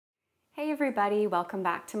Hey everybody, welcome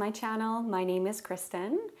back to my channel. My name is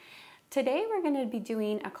Kristen. Today we're going to be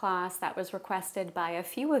doing a class that was requested by a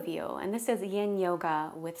few of you, and this is Yin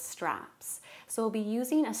Yoga with straps. So we'll be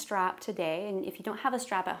using a strap today, and if you don't have a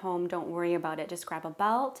strap at home, don't worry about it. Just grab a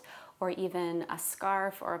belt or even a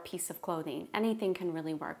scarf or a piece of clothing. Anything can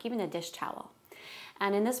really work, even a dish towel.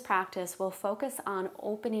 And in this practice, we'll focus on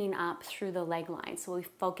opening up through the leg line. So we'll be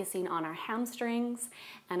focusing on our hamstrings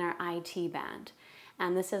and our IT band.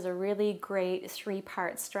 And this is a really great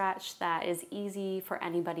three-part stretch that is easy for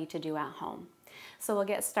anybody to do at home. So we'll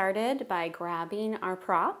get started by grabbing our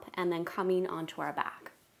prop and then coming onto our back.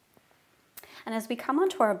 And as we come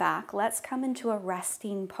onto our back, let's come into a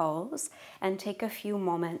resting pose and take a few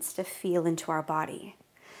moments to feel into our body.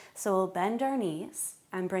 So we'll bend our knees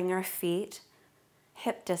and bring our feet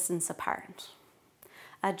hip distance apart.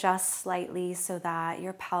 Adjust slightly so that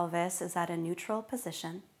your pelvis is at a neutral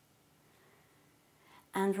position.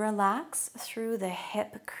 And relax through the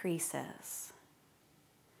hip creases,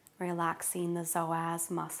 relaxing the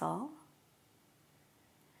psoas muscle,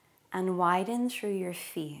 and widen through your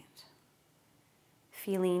feet,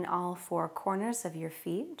 feeling all four corners of your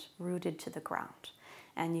feet rooted to the ground.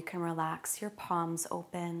 And you can relax your palms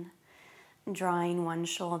open, drawing one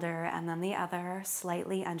shoulder and then the other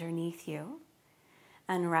slightly underneath you,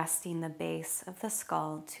 and resting the base of the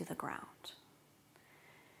skull to the ground.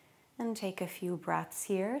 And take a few breaths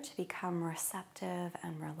here to become receptive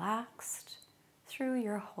and relaxed through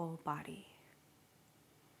your whole body.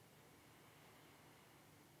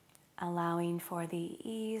 Allowing for the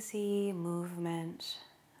easy movement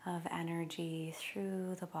of energy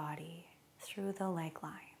through the body, through the leg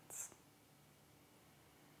lines.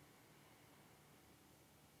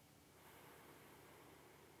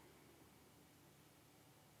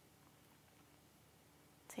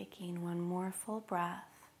 Taking one more full breath.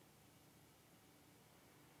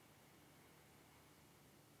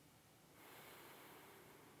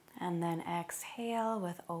 And then exhale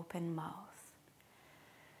with open mouth.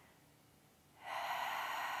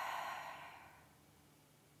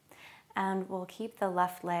 And we'll keep the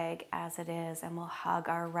left leg as it is, and we'll hug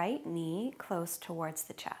our right knee close towards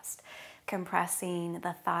the chest, compressing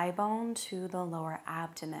the thigh bone to the lower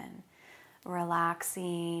abdomen,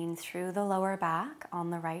 relaxing through the lower back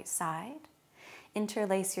on the right side.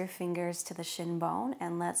 Interlace your fingers to the shin bone,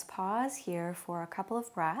 and let's pause here for a couple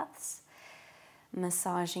of breaths,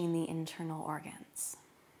 massaging the internal organs.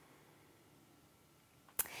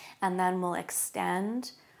 And then we'll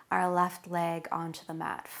extend our left leg onto the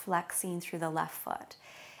mat, flexing through the left foot.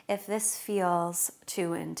 If this feels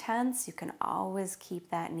too intense, you can always keep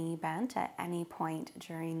that knee bent at any point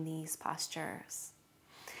during these postures.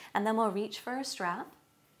 And then we'll reach for a strap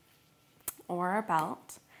or a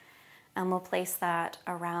belt, and we'll place that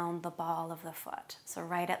around the ball of the foot, so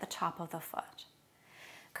right at the top of the foot.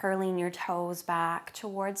 Curling your toes back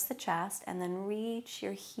towards the chest, and then reach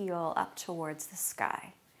your heel up towards the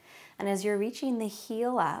sky. And as you're reaching the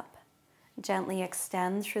heel up, gently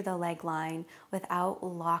extend through the leg line without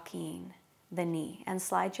locking the knee, and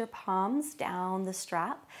slide your palms down the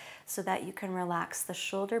strap so that you can relax the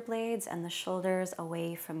shoulder blades and the shoulders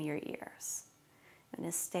away from your ears. And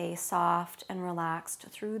just stay soft and relaxed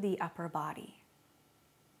through the upper body.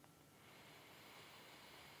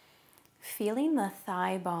 Feeling the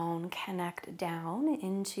thigh bone connect down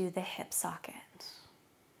into the hip socket.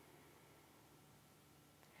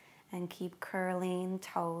 And keep curling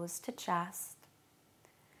toes to chest.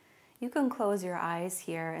 You can close your eyes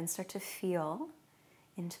here and start to feel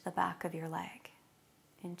into the back of your leg,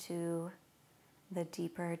 into the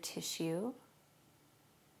deeper tissue,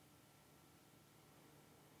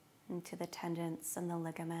 into the tendons and the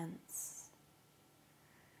ligaments.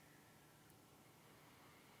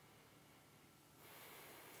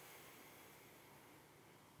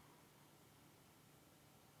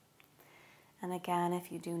 And again,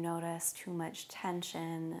 if you do notice too much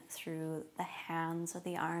tension through the hands or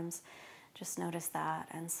the arms, just notice that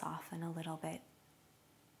and soften a little bit.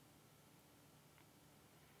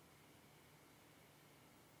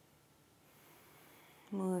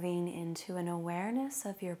 Moving into an awareness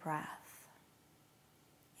of your breath,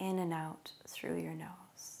 in and out through your nose.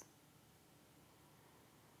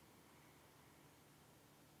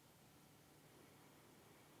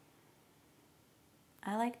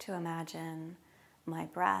 I like to imagine my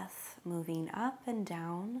breath moving up and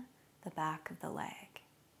down the back of the leg,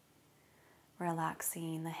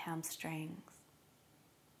 relaxing the hamstrings.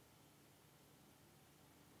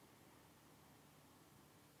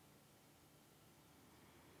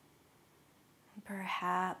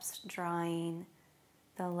 Perhaps drawing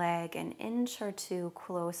the leg an inch or two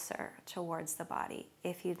closer towards the body.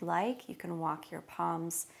 If you'd like, you can walk your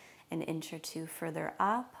palms an inch or two further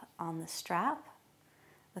up on the strap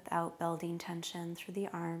without building tension through the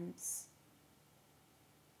arms.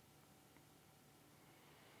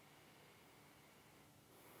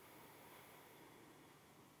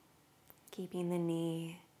 Keeping the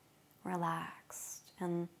knee relaxed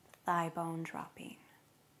and thigh bone dropping.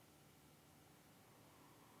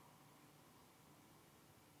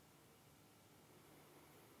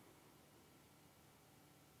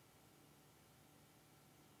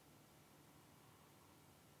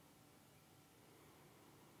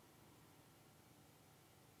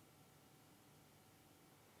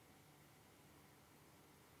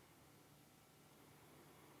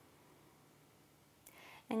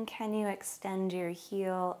 And can you extend your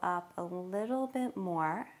heel up a little bit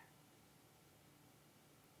more?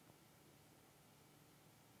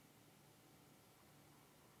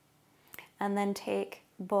 And then take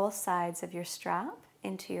both sides of your strap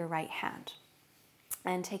into your right hand.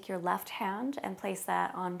 And take your left hand and place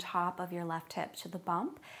that on top of your left hip to the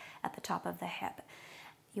bump at the top of the hip.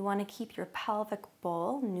 You want to keep your pelvic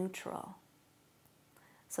bowl neutral.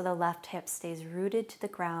 So the left hip stays rooted to the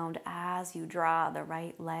ground as you draw the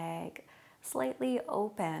right leg slightly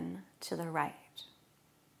open to the right.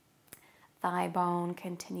 Thigh bone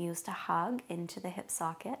continues to hug into the hip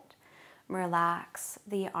socket. Relax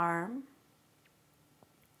the arm.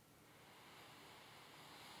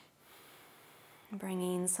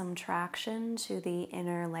 Bringing some traction to the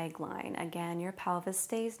inner leg line. Again, your pelvis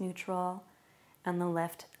stays neutral and the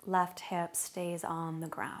left hip stays on the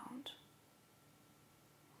ground.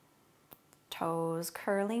 Toes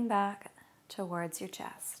curling back towards your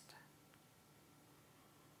chest.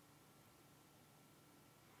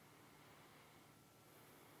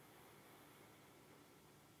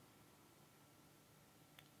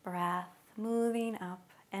 Breath moving up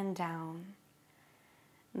and down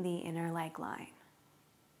the inner leg line.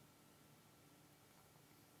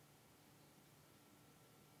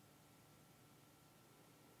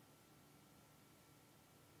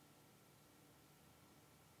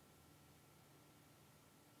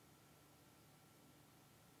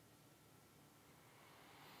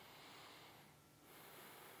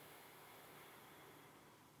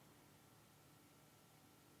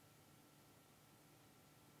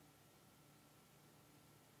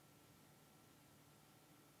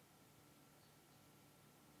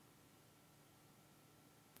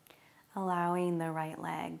 Allowing the right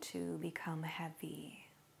leg to become heavy.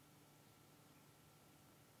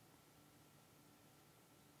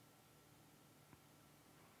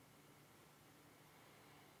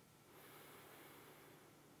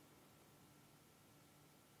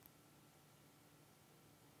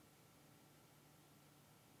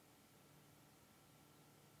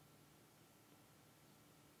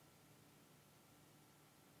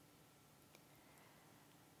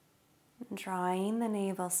 Drawing the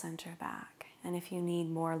navel center back. And if you need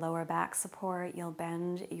more lower back support, you'll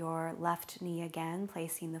bend your left knee again,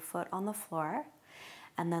 placing the foot on the floor.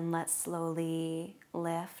 And then let's slowly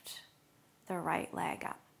lift the right leg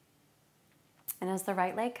up. And as the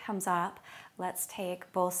right leg comes up, let's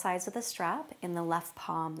take both sides of the strap in the left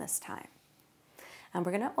palm this time. And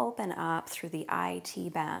we're going to open up through the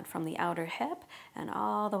IT band from the outer hip and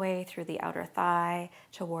all the way through the outer thigh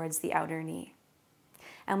towards the outer knee.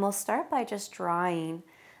 And we'll start by just drawing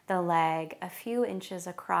the leg a few inches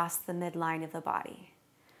across the midline of the body.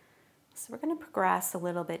 So we're going to progress a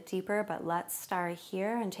little bit deeper, but let's start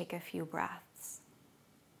here and take a few breaths.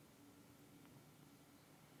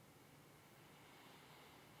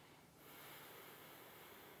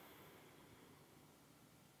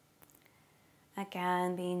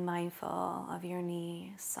 Again, being mindful of your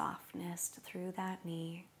knee, softness through that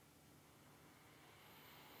knee.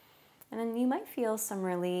 And then you might feel some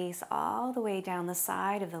release all the way down the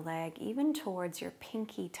side of the leg, even towards your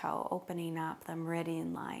pinky toe, opening up the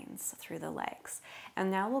meridian lines through the legs.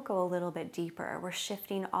 And now we'll go a little bit deeper. We're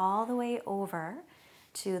shifting all the way over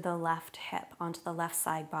to the left hip, onto the left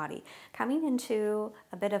side body, coming into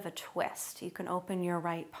a bit of a twist. You can open your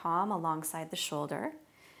right palm alongside the shoulder,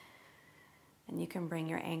 and you can bring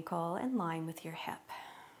your ankle in line with your hip.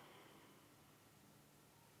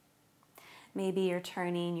 Maybe you're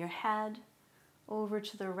turning your head over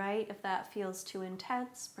to the right. If that feels too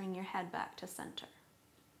intense, bring your head back to center.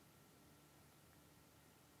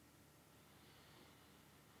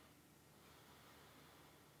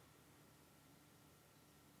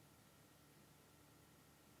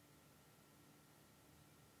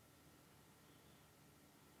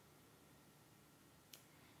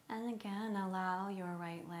 And again, allow your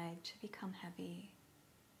right leg to become heavy.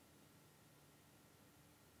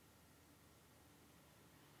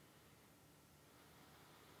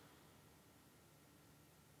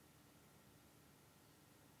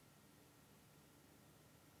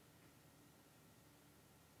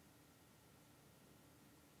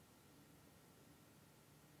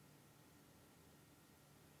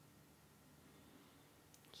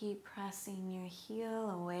 Keep pressing your heel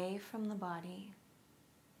away from the body.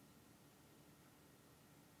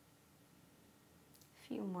 A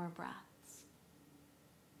few more breaths.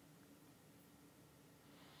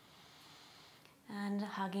 And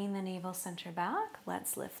hugging the navel center back,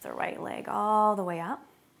 let's lift the right leg all the way up.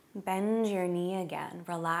 Bend your knee again.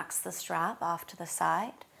 Relax the strap off to the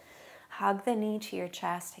side. Hug the knee to your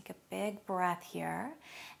chest. Take a big breath here.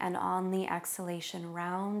 And on the exhalation,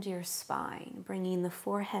 round your spine, bringing the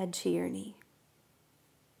forehead to your knee.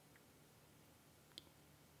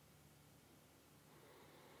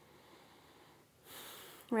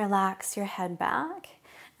 Relax your head back.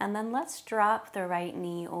 And then let's drop the right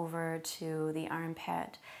knee over to the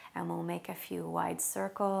armpit. And we'll make a few wide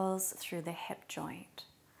circles through the hip joint.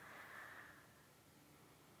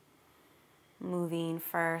 Moving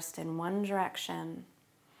first in one direction,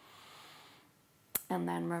 and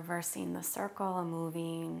then reversing the circle and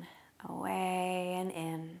moving away and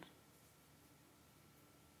in.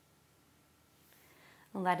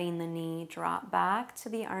 Letting the knee drop back to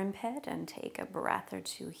the armpit and take a breath or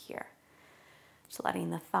two here. Just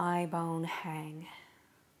letting the thigh bone hang.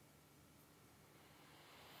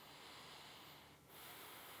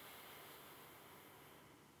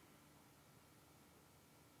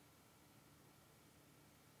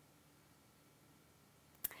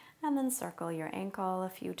 And then circle your ankle a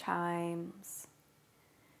few times,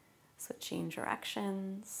 switching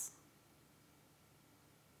directions.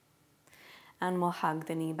 And we'll hug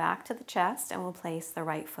the knee back to the chest and we'll place the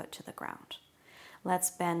right foot to the ground.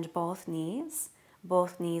 Let's bend both knees.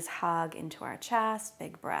 Both knees hug into our chest.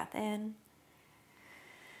 Big breath in.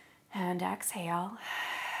 And exhale.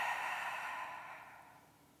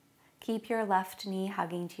 Keep your left knee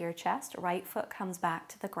hugging to your chest. Right foot comes back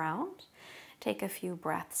to the ground. Take a few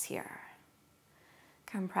breaths here.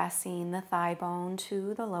 Compressing the thigh bone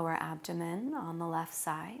to the lower abdomen on the left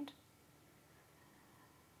side.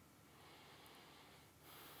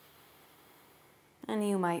 And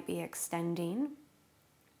you might be extending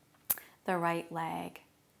the right leg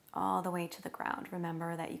all the way to the ground.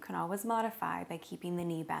 Remember that you can always modify by keeping the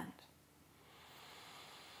knee bent.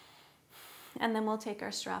 And then we'll take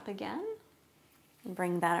our strap again and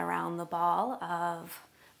bring that around the ball of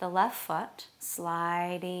the left foot,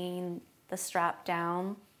 sliding the strap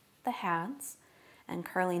down the hands and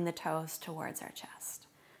curling the toes towards our chest.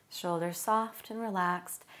 Shoulders soft and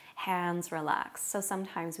relaxed, hands relaxed. So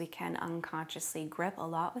sometimes we can unconsciously grip a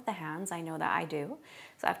lot with the hands. I know that I do.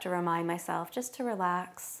 So I have to remind myself just to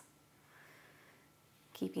relax,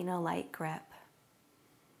 keeping a light grip.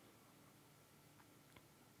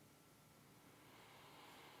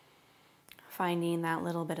 Finding that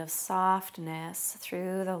little bit of softness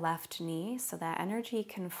through the left knee so that energy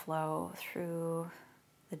can flow through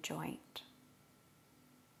the joint.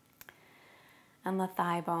 And the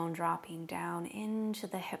thigh bone dropping down into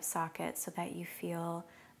the hip socket so that you feel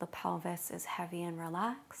the pelvis is heavy and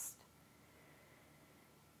relaxed.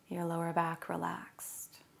 Your lower back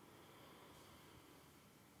relaxed.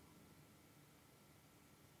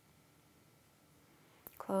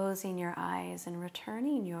 Closing your eyes and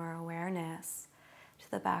returning your awareness to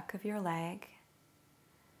the back of your leg.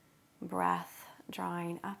 Breath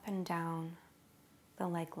drawing up and down the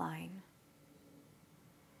leg line.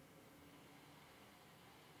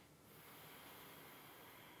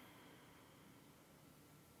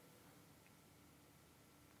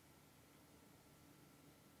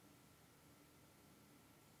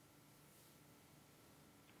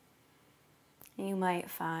 You might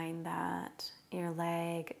find that your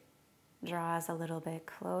leg draws a little bit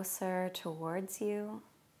closer towards you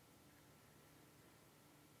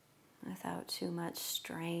without too much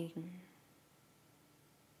strain.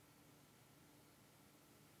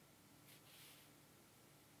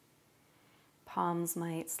 Palms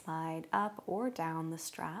might slide up or down the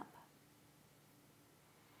strap.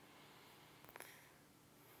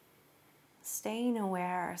 Staying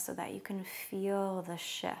aware so that you can feel the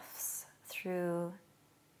shifts through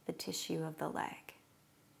the tissue of the leg.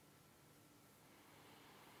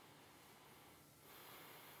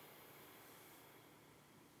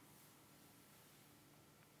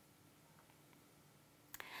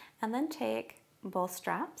 And then take both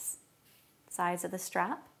straps, sides of the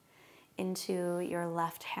strap, into your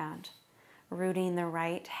left hand, rooting the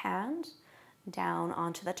right hand down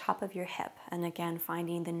onto the top of your hip. And again,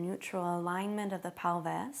 finding the neutral alignment of the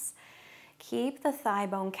pelvis. Keep the thigh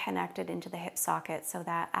bone connected into the hip socket so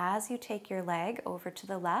that as you take your leg over to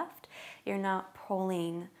the left, you're not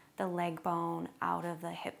pulling the leg bone out of the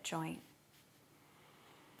hip joint.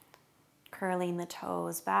 Curling the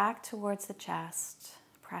toes back towards the chest,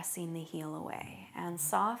 pressing the heel away. And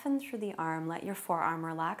soften through the arm. Let your forearm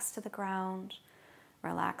relax to the ground.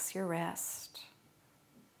 Relax your wrist.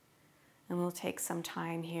 And we'll take some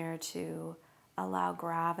time here to allow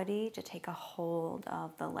gravity to take a hold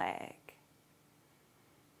of the leg.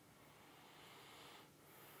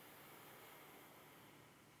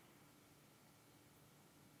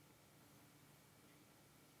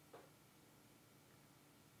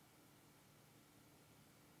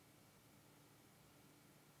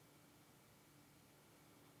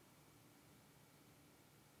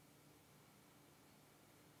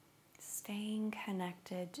 Staying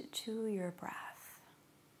connected to your breath.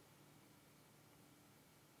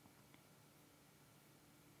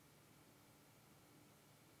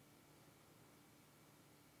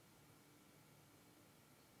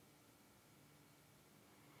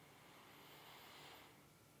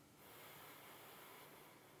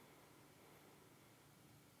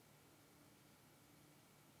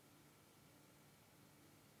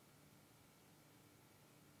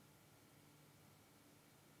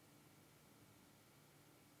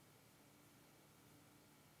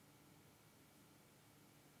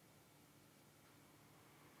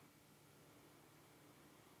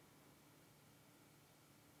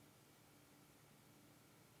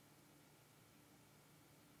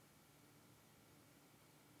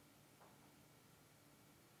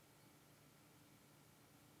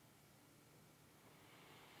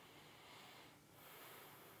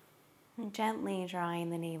 Gently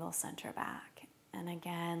drawing the navel center back, and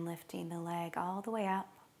again lifting the leg all the way up.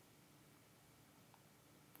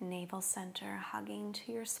 Navel center hugging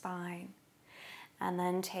to your spine, and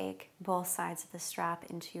then take both sides of the strap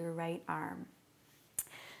into your right arm.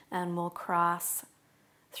 And we'll cross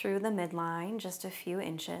through the midline just a few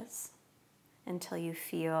inches until you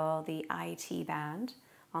feel the IT band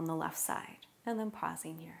on the left side, and then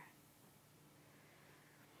pausing here.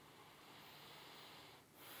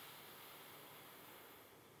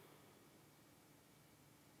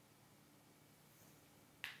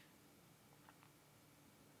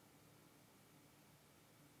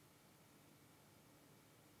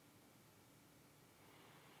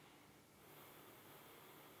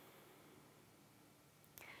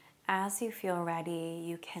 As you feel ready,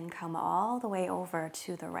 you can come all the way over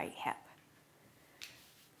to the right hip.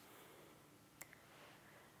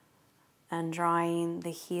 And drawing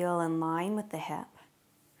the heel in line with the hip,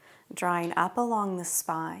 drawing up along the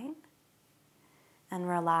spine, and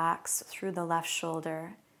relax through the left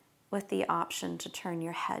shoulder with the option to turn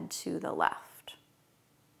your head to the left.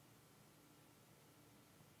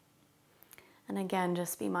 And again,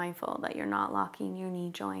 just be mindful that you're not locking your knee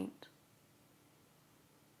joint.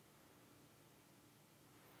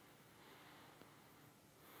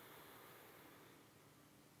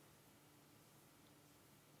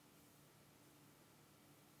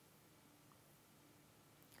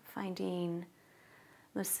 Finding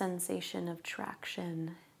the sensation of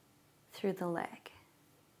traction through the leg.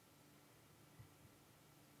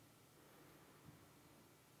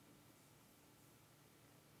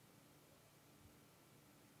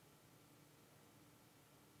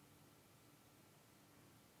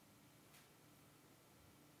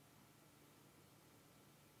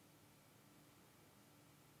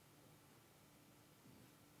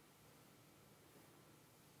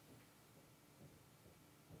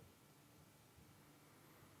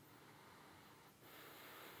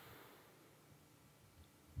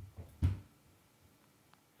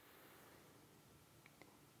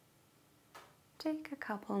 Take a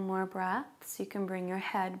couple more breaths. You can bring your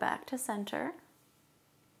head back to center.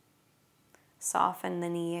 Soften the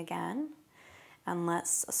knee again. And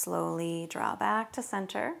let's slowly draw back to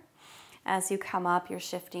center. As you come up, you're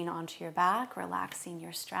shifting onto your back, relaxing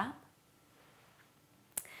your strap.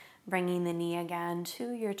 Bringing the knee again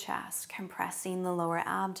to your chest, compressing the lower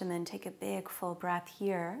abdomen. Take a big full breath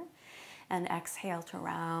here. And exhale to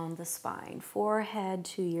round the spine, forehead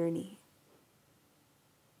to your knee.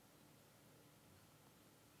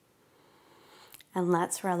 And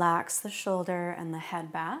let's relax the shoulder and the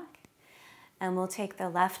head back. And we'll take the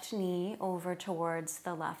left knee over towards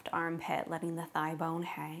the left armpit, letting the thigh bone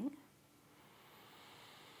hang.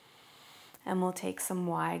 And we'll take some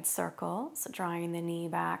wide circles, drawing the knee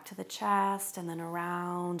back to the chest and then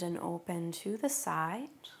around and open to the side.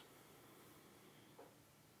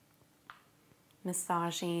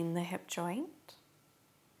 Massaging the hip joint.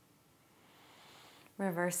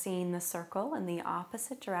 Reversing the circle in the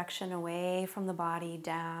opposite direction, away from the body,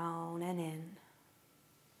 down and in.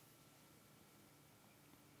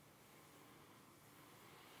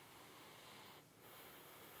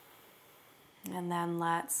 And then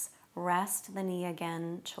let's rest the knee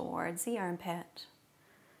again towards the armpit.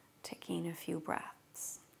 Taking a few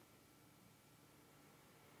breaths.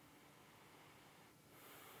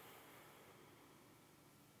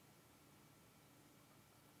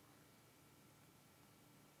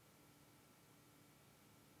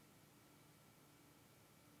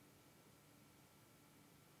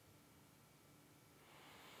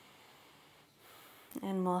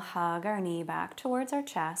 And we'll hug our knee back towards our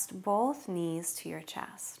chest, both knees to your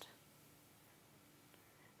chest.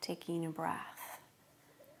 Taking a breath.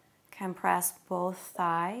 Compress both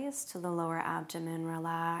thighs to the lower abdomen,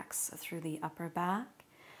 relax through the upper back,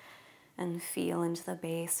 and feel into the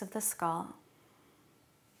base of the skull.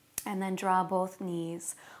 And then draw both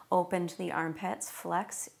knees open to the armpits,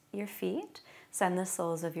 flex your feet, send the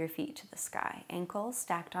soles of your feet to the sky, ankles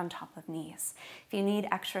stacked on top of knees. If you need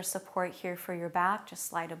extra support here for your back, just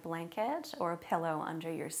slide a blanket or a pillow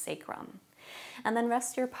under your sacrum. And then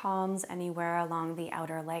rest your palms anywhere along the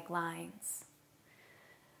outer leg lines.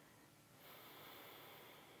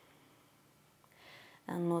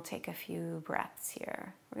 And we'll take a few breaths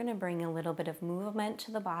here. We're going to bring a little bit of movement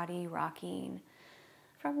to the body, rocking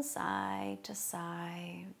from side to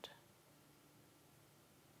side.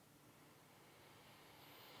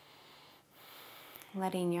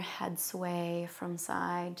 Letting your head sway from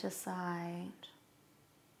side to side.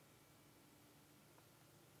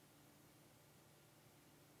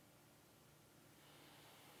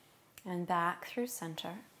 And back through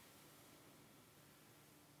center.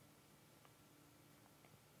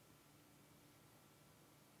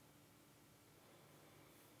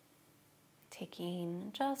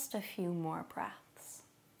 Taking just a few more breaths.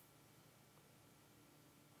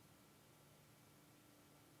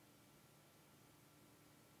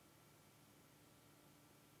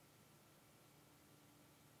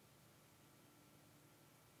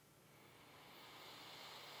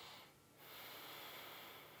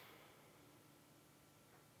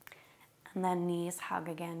 And then knees hug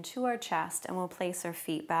again to our chest, and we'll place our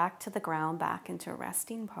feet back to the ground, back into a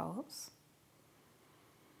resting pose.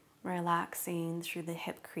 Relaxing through the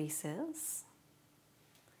hip creases.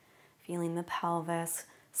 Feeling the pelvis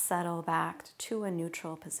settle back to a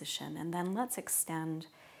neutral position. And then let's extend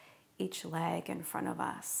each leg in front of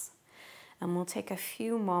us. And we'll take a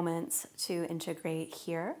few moments to integrate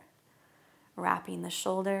here. Wrapping the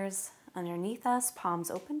shoulders underneath us,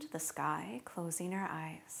 palms open to the sky, closing our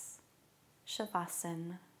eyes.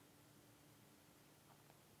 Shavasana.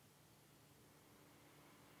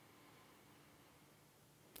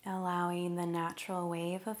 Allowing the natural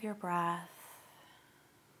wave of your breath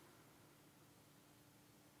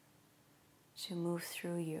to move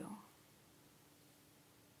through you.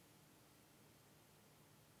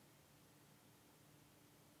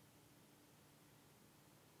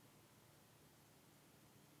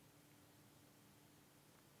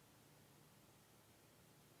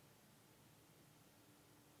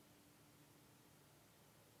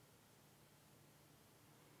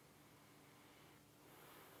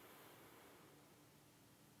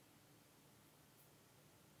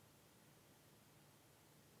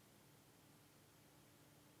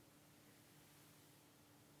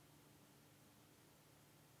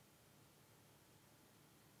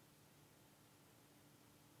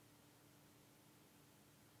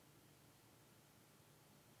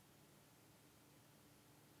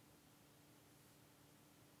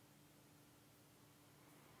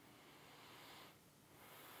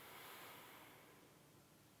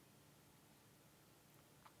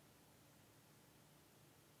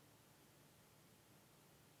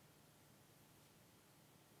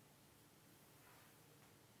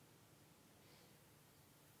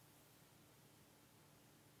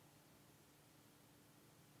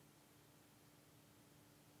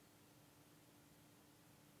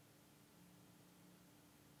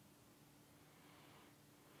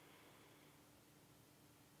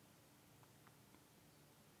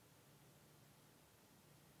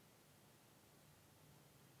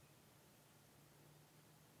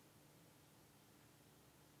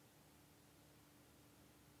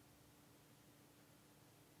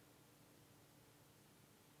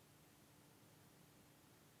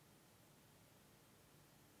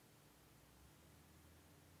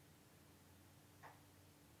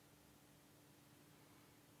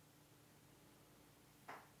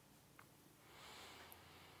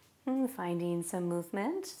 And finding some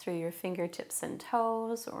movement through your fingertips and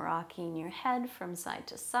toes, rocking your head from side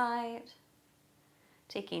to side.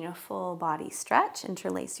 Taking a full body stretch,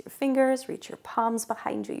 interlace your fingers, reach your palms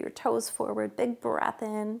behind you, your toes forward, big breath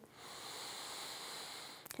in.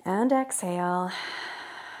 And exhale.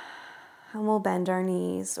 And we'll bend our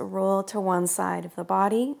knees, roll to one side of the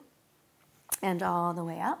body and all the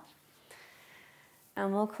way up.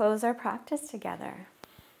 And we'll close our practice together.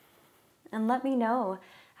 And let me know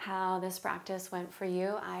how this practice went for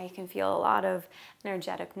you. I can feel a lot of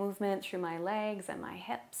energetic movement through my legs and my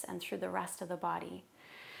hips and through the rest of the body.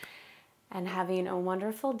 And having a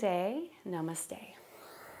wonderful day. Namaste.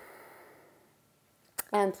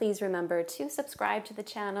 And please remember to subscribe to the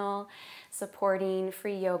channel, supporting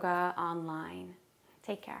free yoga online.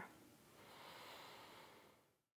 Take care.